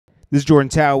This is Jordan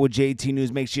Tower with JT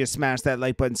News. Make sure you smash that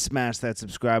like button, smash that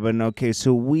subscribe button. Okay,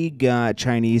 so we got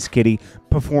Chinese Kitty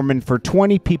performing for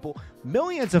 20 people.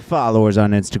 Millions of followers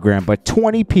on Instagram, but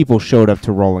 20 people showed up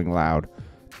to Rolling Loud.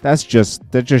 That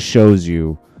just shows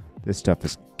you this stuff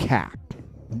is cack.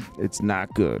 It's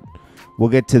not good. We'll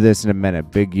get to this in a minute.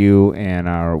 Big U and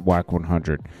our WAC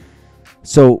 100.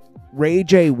 So Ray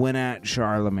J went at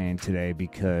Charlemagne today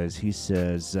because he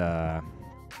says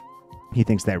he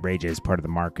thinks that Ray J is part of the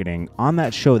marketing on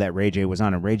that show that Ray J was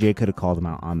on, and Ray J could have called him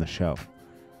out on the show,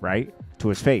 right? To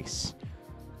his face.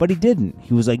 But he didn't.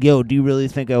 He was like, yo, do you really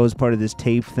think I was part of this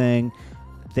tape thing?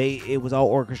 It was all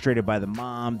orchestrated by the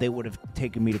mom. They would have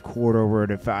taken me to court over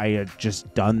it if I had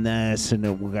just done this and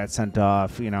it got sent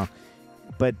off, you know.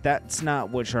 But that's not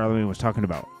what Charlemagne was talking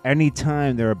about.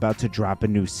 Anytime they're about to drop a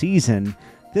new season,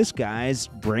 this guy's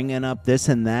bringing up this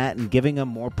and that and giving him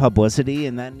more publicity,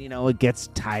 and then, you know, it gets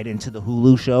tied into the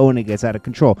Hulu show and it gets out of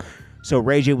control. So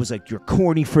Ray J was like, you're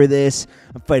corny for this.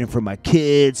 I'm fighting for my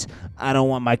kids. I don't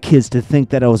want my kids to think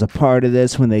that I was a part of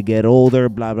this when they get older,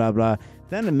 blah, blah, blah.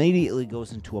 Then immediately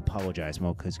goes into apologize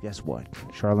mode because guess what?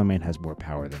 Charlemagne has more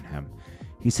power than him.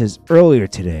 He says, earlier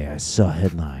today I saw a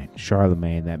headline,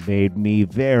 Charlemagne, that made me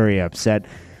very upset.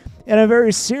 And I'm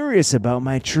very serious about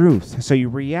my truth. So you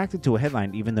reacted to a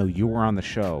headline even though you were on the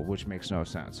show, which makes no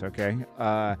sense, okay?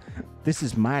 This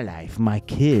is my life, my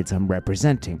kids I'm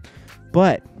representing.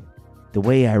 But the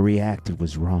way I reacted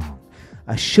was wrong.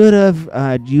 I should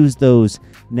have used those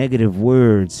negative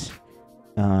words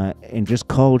and just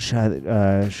called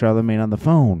Charlemagne on the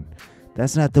phone.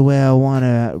 That's not the way I want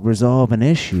to resolve an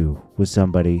issue with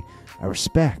somebody I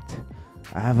respect.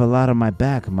 I have a lot on my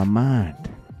back and my mind.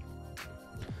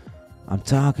 I'm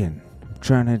talking. I'm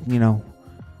trying to, you know,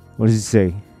 what does he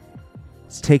say?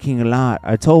 It's taking a lot.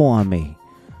 A toll on me.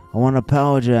 I want to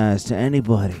apologize to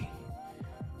anybody.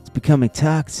 It's becoming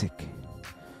toxic.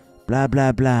 Blah,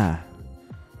 blah, blah.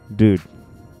 Dude,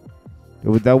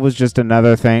 that was just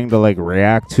another thing to, like,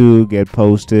 react to, get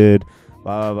posted.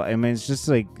 Blah, blah, blah. I mean, it's just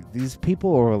like, these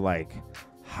people are like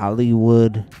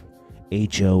Hollywood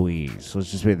HOEs. So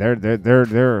it's just,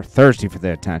 they're thirsty for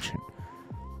their attention.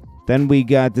 Then we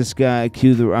got this guy,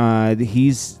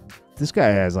 this guy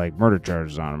has like murder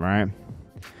charges on him, right?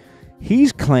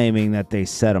 He's claiming that they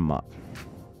set him up.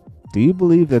 Do you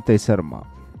believe that they set him up?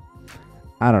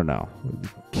 I don't know.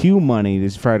 Q Money,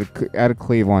 this Friday out of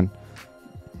Cleveland,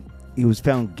 he was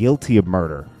found guilty of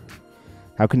murder.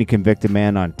 How can you convict a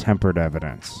man on tampered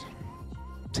evidence?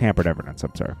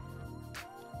 I'm sorry.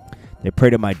 They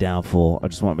prayed at my downfall. I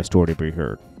just want my story to be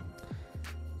heard.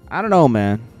 I don't know,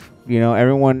 man. You know,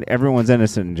 everyone's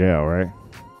innocent in jail, right?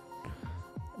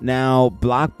 Now,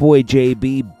 Blockboy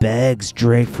JB begs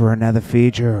Drake for another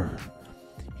feature.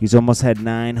 He's almost had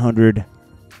 900...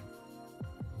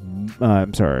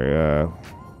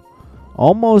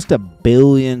 almost 1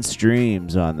 billion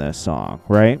streams on this song,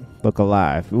 right? Look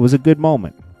Alive. It was a good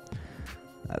moment.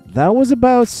 That was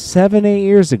about 7-8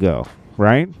 years ago,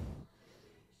 right?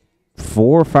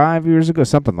 4 or 5 years ago,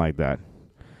 something like that.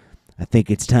 I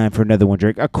think it's time for another one,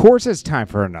 Drake. Of course it's time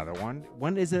for another one.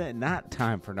 When isn't it not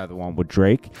time for another one with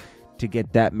Drake to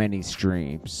get that many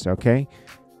streams, okay?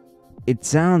 It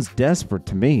sounds desperate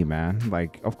to me, man.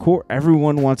 Like, of course,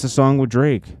 everyone wants a song with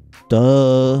Drake.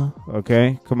 Duh.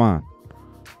 Okay? Come on.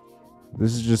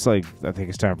 This is just like, I think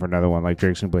it's time for another one. Like,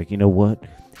 Drake's gonna be like, you know what?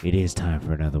 It is time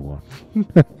for another one.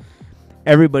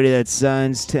 Everybody that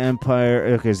signs to Empire.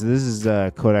 Okay, so this is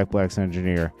Kodak Black's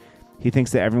engineer. He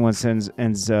thinks that everyone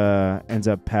ends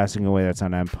up passing away that's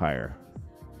on Empire.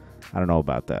 I don't know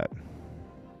about that.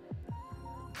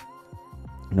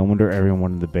 No wonder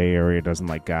everyone in the Bay Area doesn't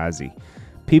like Ghazi.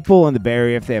 People in the Bay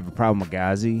Area, if they have a problem with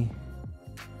Ghazi,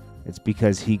 it's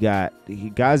because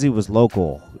Ghazi was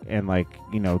local and, like,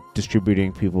 you know,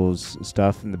 distributing people's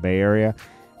stuff in the Bay Area.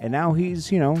 And now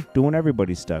he's, you know, doing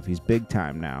everybody's stuff. He's big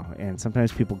time now. And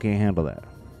sometimes people can't handle that.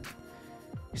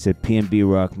 He said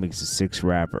PnB Rock makes a 6th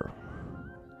rapper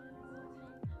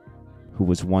who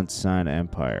was once signed to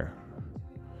Empire.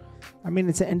 I mean,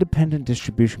 it's an independent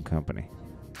distribution company.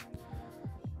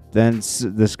 Then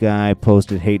this guy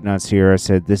posted hating on Sierra,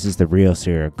 said, this is the real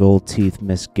Sierra. Gold teeth,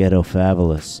 Miss Ghetto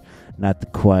Fabulous. Not the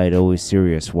quiet, always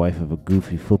serious wife of a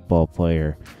goofy football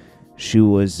player. She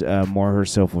was more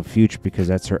herself with Future because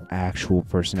that's her actual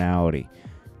personality.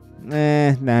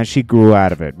 Nah, she grew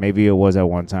out of it. Maybe it was at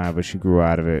one time, but she grew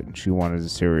out of it, and she wanted a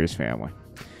serious family.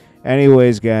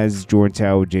 Anyways, guys, Jordan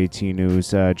Tower with JT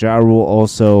News. Ja Rule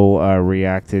also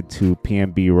reacted to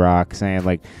PnB Rock, saying,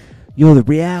 like, yo, the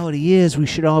reality is we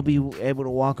should all be able to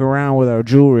walk around with our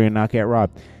jewelry and not get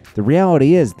robbed. The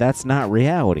reality is that's not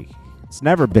reality. It's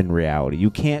never been reality.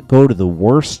 You can't go to the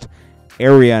worst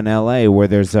area in L.A. where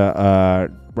there's a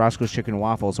Roscoe's Chicken and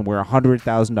Waffles and wear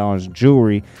 $100,000 in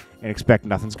jewelry and expect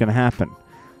nothing's going to happen.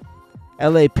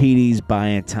 LAPD's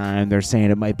buying time. They're saying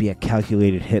it might be a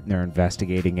calculated hit and they're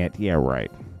investigating it. Yeah,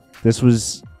 right. This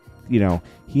was,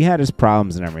 he had his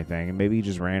problems and everything, and maybe he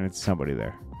just ran into somebody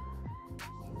there.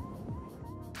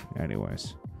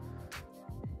 Anyways.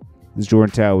 This is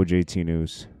Jordan Tower with JT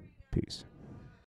News. Peace.